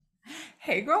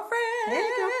Hey, girlfriend. Hey,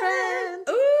 girlfriend.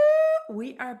 Ooh,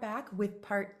 we are back with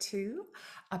part two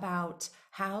about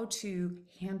how to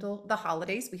handle the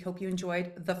holidays. We hope you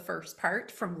enjoyed the first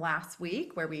part from last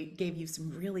week, where we gave you some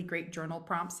really great journal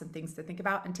prompts and things to think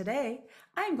about. And today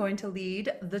I'm going to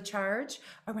lead the charge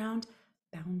around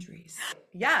boundaries.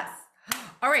 Yes.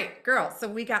 All right, girls. So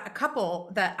we got a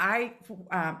couple that I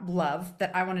love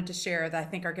that I wanted to share that I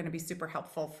think are going to be super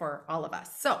helpful for all of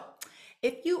us. So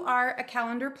if you are a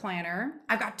calendar planner,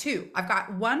 I've got two. I've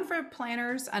got one for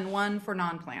planners and one for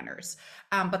non-planners,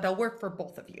 but they'll work for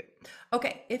both of you.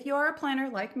 Okay, if you are a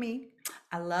planner like me,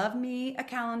 I love me a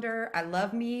calendar. I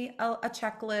love me a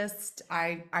checklist.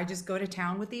 I just go to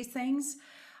town with these things.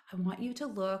 I want you to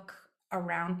look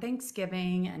around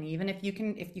Thanksgiving, and even if you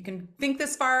can think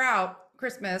this far out,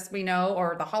 Christmas, we know,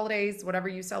 or the holidays, whatever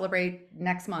you celebrate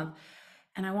next month.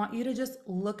 And I want you to just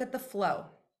look at the flow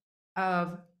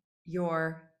of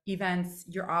your events,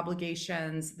 your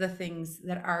obligations, the things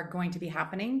that are going to be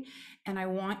happening. And I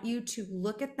want you to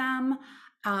look at them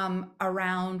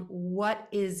around what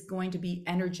is going to be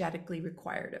energetically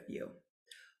required of you.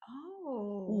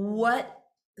 Oh, What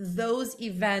those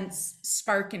events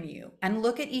spark in you, and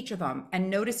look at each of them and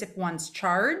notice if one's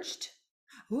charged.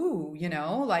 Ooh,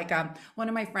 like one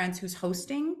of my friends who's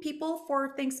hosting people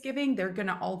for Thanksgiving, they're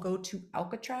gonna all go to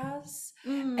Alcatraz.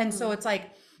 And so it's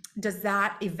like, does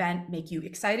that event make you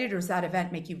excited, or does that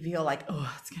event make you feel like,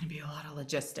 oh, it's gonna be a lot of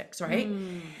logistics, right?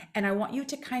 And I want you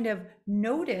to kind of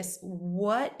notice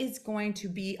what is going to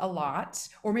be a lot,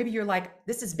 or maybe you're like,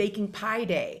 this is baking pie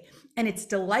day and it's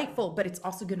delightful, but it's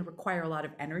also going to require a lot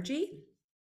of energy.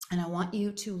 And I want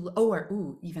you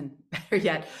to, even better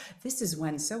yet, this is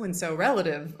when so-and-so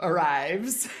relative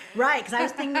arrives. right. Because I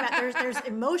was thinking about there's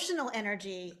emotional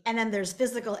energy and then there's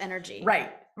physical energy. Right.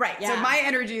 So Yeah. my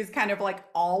energy is kind of like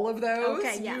all of those.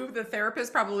 Okay, yeah. You, the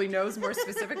therapist, probably knows more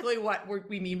specifically what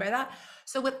we mean by that.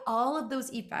 So with all of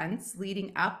those events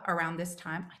leading up around this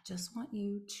time, I just want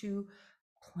you to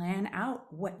plan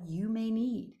out what you may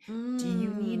need. Do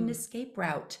you need an escape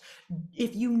route?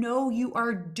 If you know you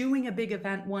are doing a big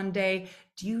event one day,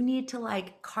 do you need to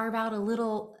like carve out a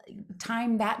little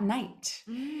time that night?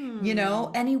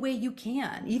 Any way you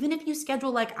can. Even if you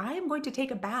schedule like, I am going to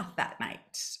take a bath that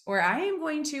night, or I am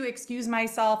going to excuse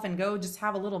myself and go just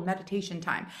have a little meditation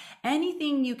time.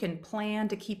 Anything you can plan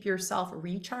to keep yourself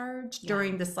recharged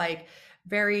during this like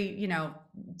very,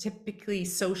 typically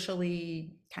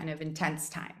socially kind of intense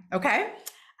time. Okay.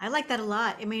 I like that a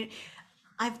lot. I mean,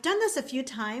 I've done this a few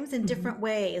times in different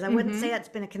ways. I wouldn't say that's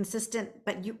been a consistent,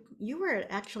 but you were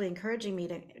actually encouraging me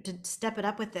to step it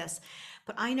up with this.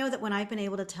 But I know that when I've been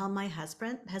able to tell my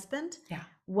husband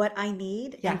what I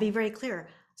need and be very clear.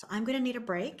 So I'm going to need a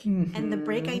break, and the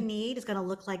break I need is going to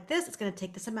look like this. It's going to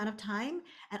take this amount of time,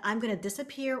 and I'm going to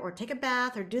disappear or take a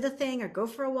bath or do the thing or go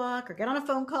for a walk or get on a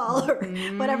phone call or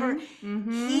whatever.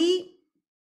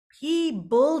 He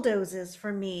bulldozes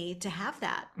for me to have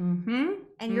that.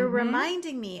 And you're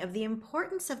reminding me of the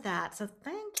importance of that. So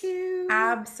thank you.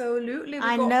 Absolutely.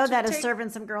 I know that is serving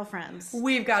some girlfriends.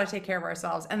 We've got to take care of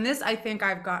ourselves. And this, I think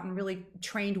I've gotten really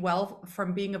trained well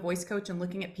from being a voice coach and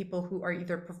looking at people who are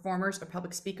either performers or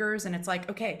public speakers. And it's like,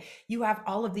 okay, you have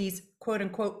all of these quote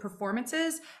unquote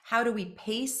performances. How do we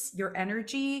pace your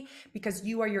energy? Because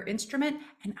you are your instrument.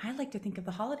 And I like to think of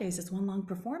the holidays as one long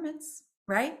performance.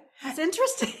 Right? That's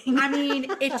interesting. I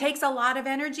mean, it takes a lot of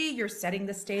energy. You're setting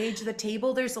the stage, the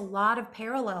table. There's a lot of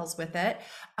parallels with it.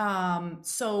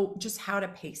 So just how to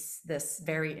pace this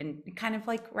very kind of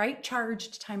like, right,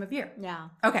 charged time of year. Yeah.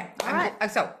 Okay. All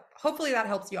right. So hopefully that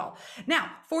helps you all.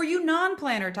 Now, for you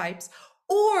non-planner types,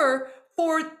 or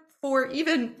for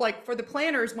even like for the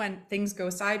planners, when things go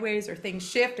sideways or things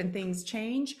shift and things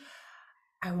change,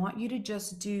 I want you to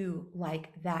just do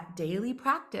like that daily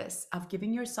practice of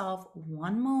giving yourself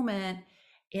one moment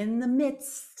in the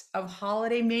midst of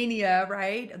holiday mania,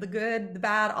 right? The good, the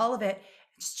bad, all of it.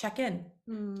 Just check in.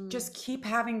 Just keep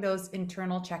having those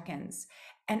internal check-ins.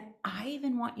 And I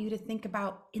even want you to think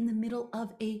about in the middle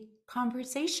of a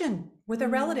conversation with a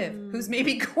relative who's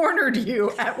maybe cornered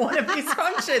you at one of these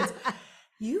functions.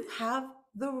 You have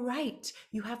the right,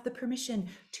 you have the permission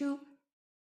to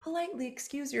politely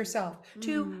excuse yourself,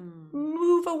 to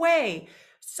move away.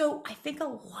 So I think a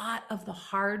lot of the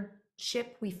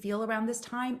hardship we feel around this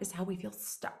time is how we feel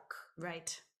stuck.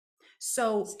 Right.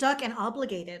 So stuck and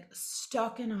obligated.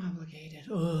 Ugh,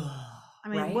 I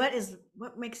mean, right?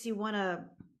 what makes you want to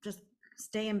just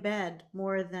stay in bed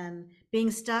more than being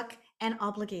stuck and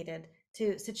obligated?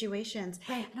 to situations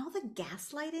Right. and all the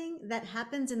gaslighting that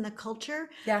happens in the culture.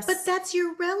 But Yes. that's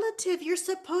your relative. You're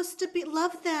supposed to be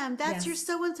love them. That's your Yes.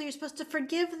 so and so. You're supposed to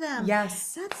forgive them.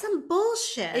 Yes. That's some It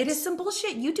bullshit. is some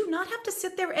bullshit. You do not have to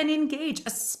sit there and engage,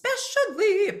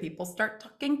 especially if people start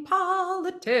talking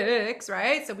politics,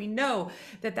 right? So we know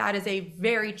that that is a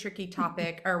very tricky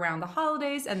topic around the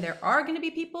holidays, and there are going to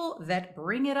be people that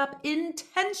bring it up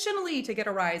intentionally to get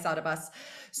a rise out of us.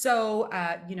 So,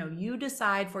 you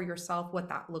decide for yourself what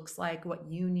that looks like, what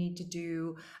you need to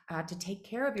do to take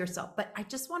care of yourself. But I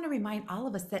just want to remind all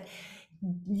of us that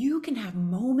you can have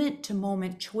moment to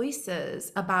moment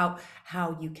choices about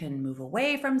how you can move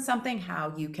away from something,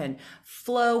 how you can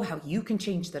flow, how you can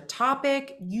change the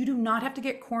topic. You do not have to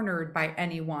get cornered by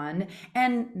anyone,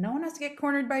 and no one has to get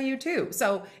cornered by you too.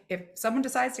 So if someone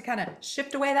decides to kind of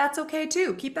shift away, that's okay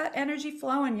too. Keep that energy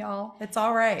flowing, y'all. It's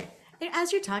all right. And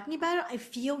as you're talking about it, I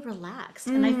feel relaxed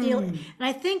and I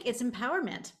think it's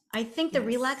empowerment. I think the Yes.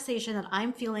 relaxation that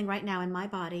I'm feeling right now in my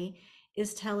body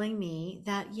is telling me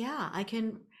that, yeah, I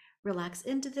can relax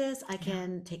into this. I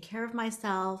can take care of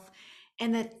myself,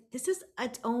 and that this is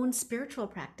its own spiritual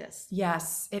practice.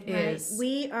 Yes, it Right. is.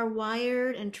 We are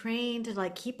wired and trained to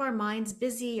like keep our minds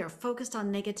busy or focused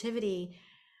on negativity,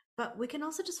 but we can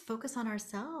also just focus on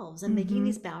ourselves, and making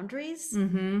these boundaries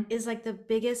is like the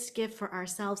biggest gift for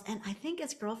ourselves. And I think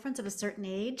as girlfriends of a certain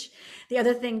age, the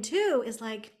other thing too is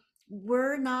like,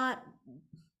 we're not,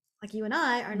 like you and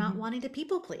I are not wanting to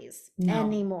people please No.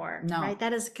 anymore, No. right?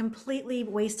 That has completely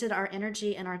wasted our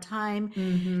energy and our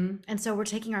time. And so we're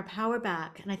taking our power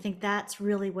back. And I think that's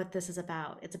really what this is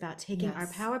about. It's about taking our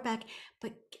Yes. power back,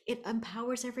 but it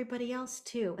empowers everybody else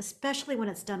too, especially when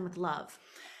it's done with love.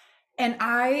 And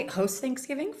I host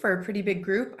Thanksgiving for a pretty big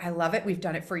group. I love it. We've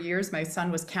done it for years. My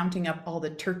son was counting up all the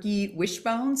turkey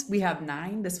wishbones. We have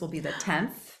 9. This will be the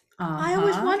 10th. I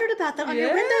always wondered about that on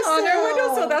your windowsill. on their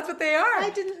windowsill. That's what they are.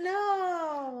 I didn't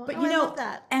know. But Oh, I love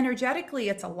that. energetically,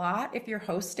 it's a lot if you're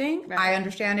hosting. Right. I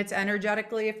understand it's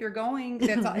energetically if you're going.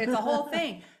 It's a whole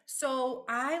thing. So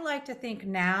I like to think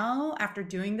now, after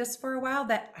doing this for a while,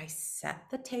 that I set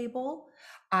the table.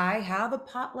 I have a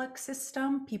potluck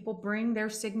system. People bring their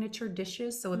signature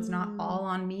dishes, so it's not all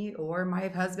on me or my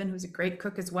husband, who's a great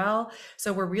cook as well.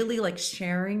 So we're really like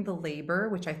sharing the labor,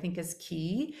 which I think is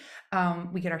key.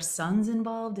 We get our sons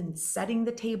involved in setting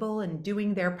the table and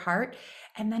doing their part.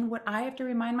 And then what I have to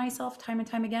remind myself time and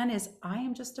time again is I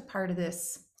am just a part of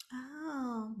this.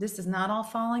 Oh, This is not all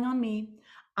falling on me.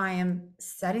 I am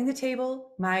setting the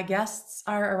table. My guests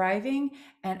are arriving,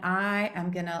 and I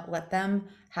am going to let them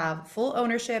have full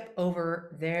ownership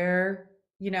over their,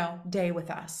 day with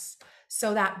us.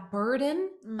 So that burden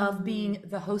of being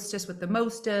the hostess with the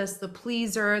mostest, the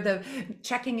pleaser, the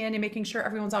checking in and making sure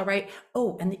everyone's all right.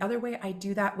 Oh, and the other way I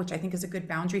do that, which I think is a good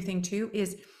boundary thing too,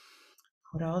 is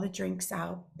put all the drinks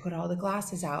out, put all the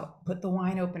glasses out, put the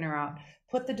wine opener out,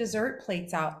 put the dessert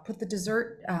plates out, put the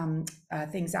dessert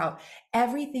things out.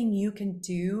 Everything you can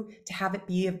do to have it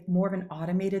be more of an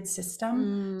automated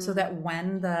system, so that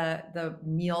when the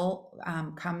meal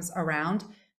comes around,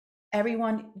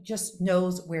 everyone just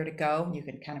knows where to go. You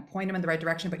can kind of point them in the right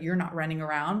direction, but you're not running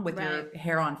around with your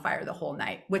hair on fire the whole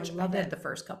night, which I did the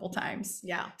first couple times.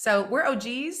 Yeah. So we're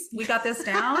OGs. We got this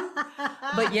down.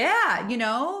 But yeah,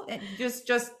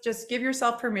 just give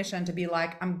yourself permission to be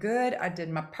like, I'm good. I did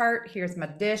my part. Here's my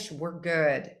dish. We're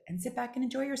good. And sit back and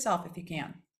enjoy yourself if you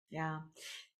can. Yeah.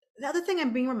 The other thing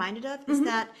I'm being reminded of is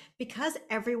that because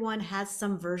everyone has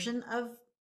some version of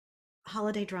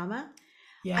holiday drama,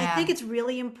 I think it's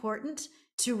really important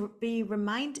to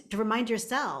remind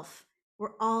yourself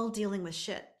we're all dealing with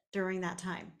shit during that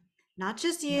time. Not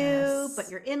just you, but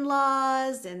your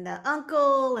in-laws and the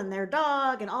uncle and their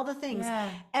dog and all the things. Yeah.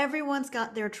 Everyone's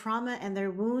got their trauma and their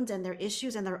wounds and their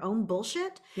issues and their own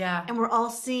bullshit. Yeah. And we're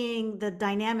all seeing the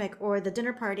dynamic or the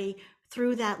dinner party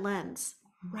through that lens.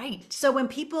 Right. So when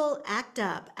people act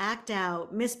up, act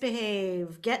out,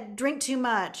 misbehave, drink too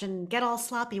much and get all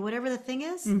sloppy, whatever the thing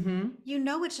is,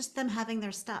 it's just them having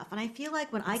their stuff. And I feel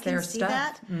like when I can see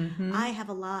that, I have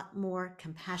a lot more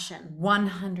compassion.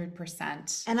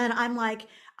 100%. And then I'm like,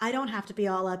 I don't have to be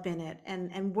all up in it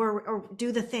or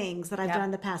do the things that I've done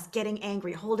in the past, getting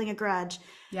angry, holding a grudge.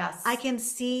 Yes. I can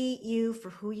see you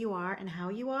for who you are and how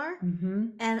you are.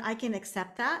 And I can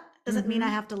accept that. Doesn't mean I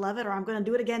have to love it or I'm going to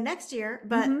do it again next year,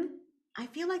 but I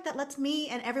feel like that lets me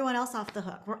and everyone else off the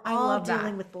hook. We're all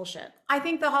dealing with bullshit. I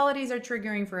think the holidays are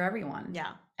triggering for everyone.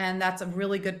 Yeah. And that's a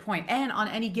really good point. And on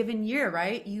any given year,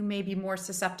 right? You may be more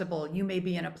susceptible. You may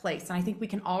be in a place. And I think we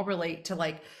can all relate to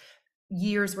like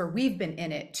years where we've been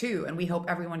in it too. And we hope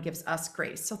everyone gives us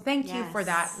grace. So thank you for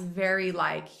that very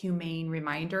like humane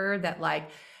reminder that like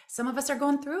some of us are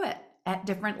going through it at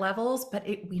different levels, but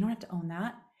we don't have to own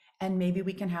that. And maybe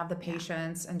we can have the Yeah.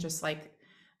 patience and just like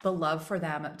the love for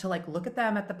them to like look at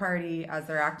them at the party as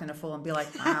they're acting a fool and be like,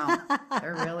 wow,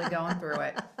 they're really going through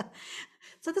it.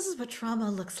 So this is what trauma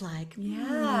looks like. Hmm.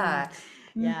 Yeah.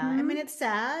 Yeah, I Mm-hmm. mean it's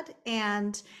sad,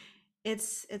 and it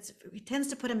tends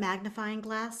to put a magnifying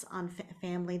glass on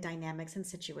family dynamics and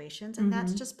situations, and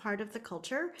that's Mm-hmm. just part of the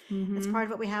culture. It's Mm-hmm. part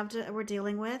of what we're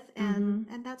dealing with,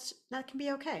 Mm-hmm. and that can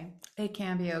be okay. It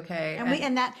can be okay. And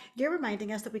And that you're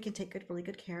reminding us that we can take really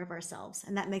good care of ourselves,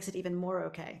 and that makes it even more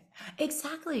okay.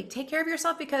 exactly. Take care of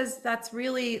yourself because that's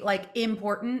really like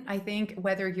important. I think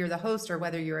whether you're the host or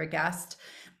whether you're a guest,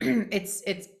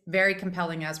 it's very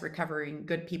compelling as recovering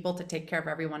good people to take care of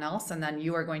everyone else, and then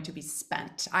you are going to be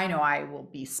spent. I know I will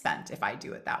be spent if I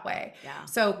do it that way. Yeah,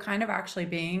 So kind of actually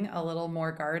being a little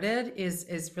more guarded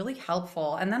is really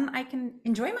helpful, and then I can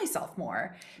enjoy myself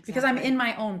more because I'm exactly. in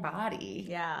my own body.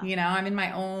 Yeah. You know, I'm in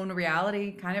my own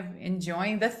reality, kind of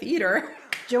enjoying the theater.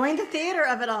 Join the theater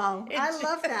of it all. I Enjoy-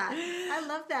 love that. I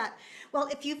love that. Well,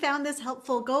 if you found this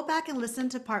helpful, go back and listen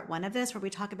to part one of this where we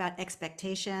talk about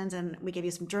expectations and we give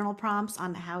you some journal prompts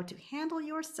on how to handle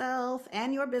yourself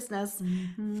and your business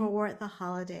Mhm. for the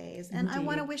holidays. And I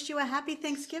want to Indeed. wish you a happy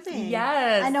Thanksgiving.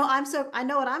 Yes. I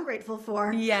know what I'm grateful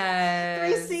for. Three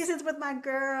Yes. seasons with my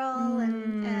girl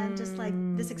and just like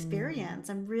this Mm. experience.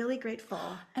 I'm really grateful.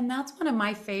 And that's one of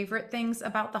my favorite things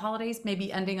about the holidays,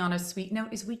 maybe ending on a sweet note,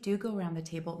 is we do go around the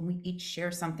table and we each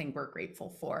share something we're grateful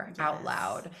for out Yes.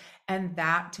 loud. And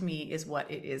that to me is what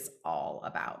it is all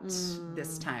about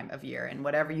this Mm. time of year and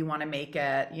whatever you want to make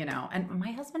it, you know. And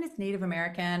my husband is Native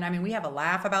American. I mean, we have a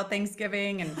laugh about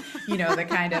Thanksgiving and, you know, the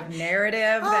kind of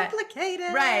narrative that,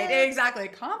 Complicated. right, exactly,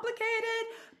 complicated,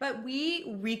 but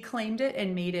we reclaimed it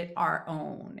and made it our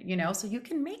own, you know, so you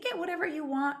can make it whatever you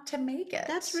want to make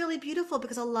That's it. really beautiful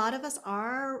because a lot of us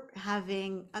are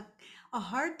having a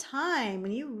hard time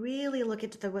when you really look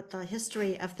into what the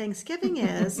history of Thanksgiving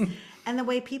is and the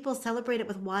way people celebrate it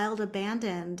with wild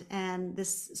abandon and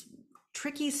this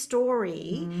tricky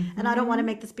story. And I don't want to Mm-hmm.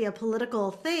 make this be a political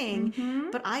thing,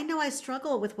 Mm-hmm. but I know I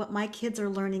struggle with what my kids are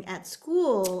learning at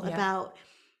school Yep. about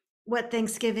what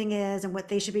Thanksgiving is and what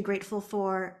they should be grateful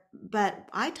for. But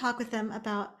I talk with them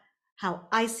about how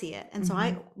I see it. And so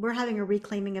Mm-hmm. we're having a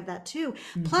reclaiming of that too.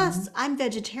 Mm-hmm. Plus, I'm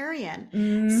vegetarian.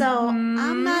 So I'm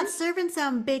Mm-hmm. not serving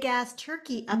some big ass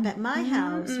turkey up at my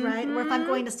house, right? Or if I'm Mm-hmm.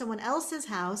 going to someone else's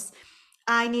house,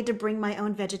 I need to bring my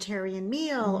own vegetarian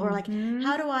meal. Or like, Mm-hmm.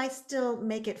 how do I still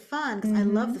make it fun? Because I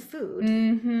love Mm-hmm. the food,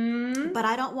 Mm-hmm. but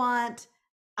I don't want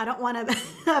to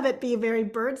have it be very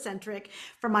bird centric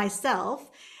for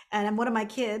myself. And both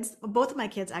of my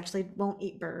kids actually won't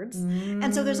eat birds.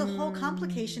 And so there's a whole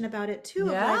complication Mm. about it too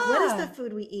of like, what is the Yeah.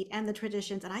 food we eat and the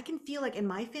traditions? And I can feel like in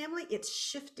my family, it's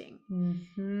shifting.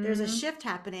 There's a Mm-hmm. shift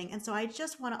happening. And so I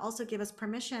just want to also give us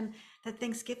permission that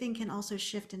Thanksgiving can also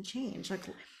shift and change. Like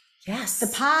the Yes.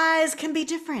 pies can be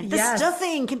different. The Yes.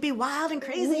 stuffing can be wild and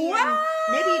crazy. And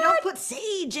maybe you don't What? put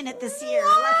sage in it this year.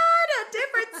 Like, What a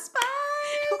different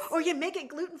spice. or you make it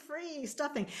gluten-free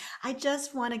stuffing. I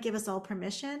just want to give us all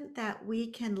permission that we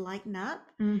can lighten up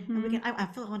and we Mm-hmm. can, I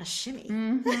feel I want to shimmy.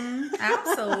 Mm-hmm.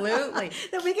 Absolutely.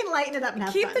 That we can lighten it up and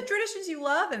have Keep the fun. traditions you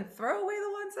love and throw away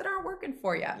the ones that aren't working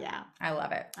for you. Yeah. I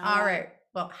love it. All All right. right.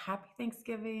 Well, happy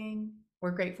Thanksgiving.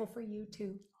 We're grateful for you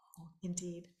too.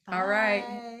 Indeed. All right.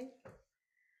 Bye.